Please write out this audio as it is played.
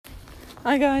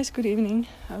Hi guys, good evening.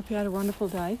 I hope you had a wonderful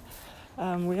day.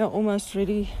 We are almost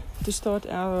ready to start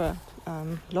our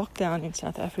lockdown in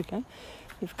South Africa.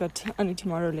 We've got only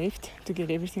tomorrow left to get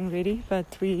everything ready, but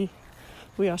we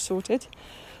are sorted.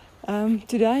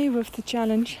 Today with the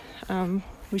challenge,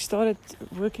 we started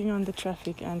working on the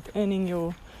traffic and earning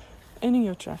your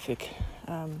traffic,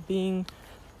 becoming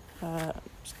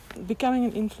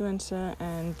an influencer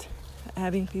and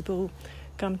having people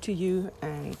come to you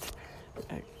and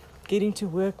getting to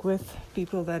work with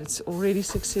people that it's already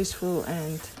successful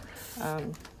and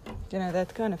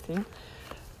that kind of thing.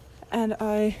 And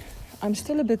I'm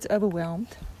still a bit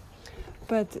overwhelmed,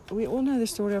 but we all know the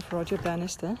story of Roger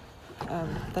Bannister.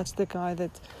 That's the guy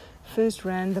that first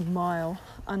ran the mile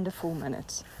under 4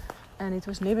 minutes, and it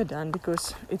was never done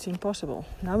because it's impossible.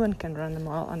 No one can run the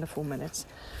mile under 4 minutes.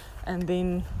 And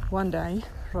then one day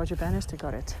Roger Bannister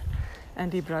got it,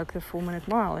 and he broke the 4-minute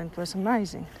mile, and it was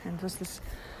amazing, and it was this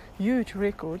huge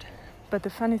record. But the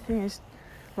funny thing is,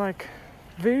 like,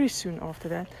 very soon after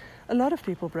that, a lot of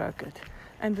people broke it,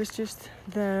 and it was just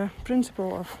the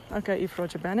principle of, okay, if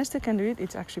Roger Bannister can do it,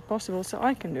 it's actually possible, so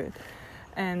I can do it.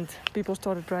 And people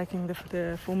started breaking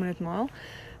the 4-minute mile,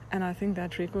 and I think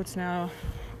that record's now,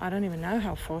 I don't even know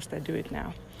how fast they do it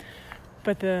now.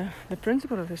 But the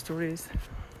principle of the story is,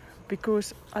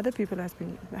 because other people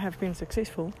have been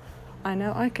successful, I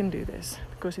know I can do this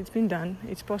because it's been done,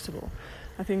 it's possible.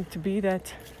 I think to be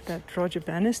that Roger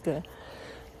Bannister,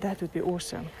 that would be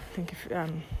awesome. I think if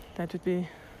that would be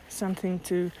something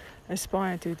to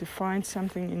aspire to find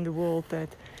something in the world that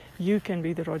you can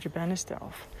be the Roger Bannister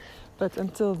of. But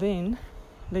until then,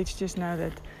 let's just know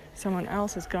that someone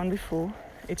else has gone before.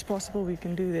 It's possible, we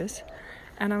can do this,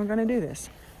 and I'm going to do this.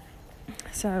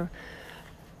 So,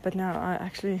 but now I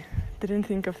actually didn't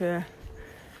think of the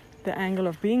angle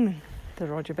of being the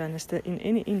Roger Bannister in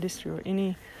any industry or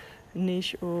any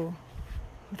niche or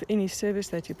with any service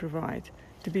that you provide,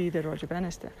 to be the Roger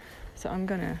Bannister. So I'm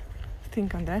going to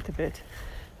think on that a bit,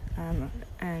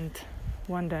 and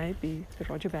one day be the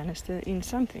Roger Bannister in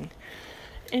something.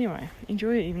 Anyway,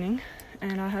 enjoy your evening,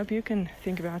 and I hope you can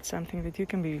think about something that you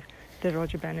can be the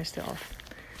Roger Bannister of.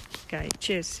 Okay,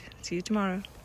 cheers. See you tomorrow.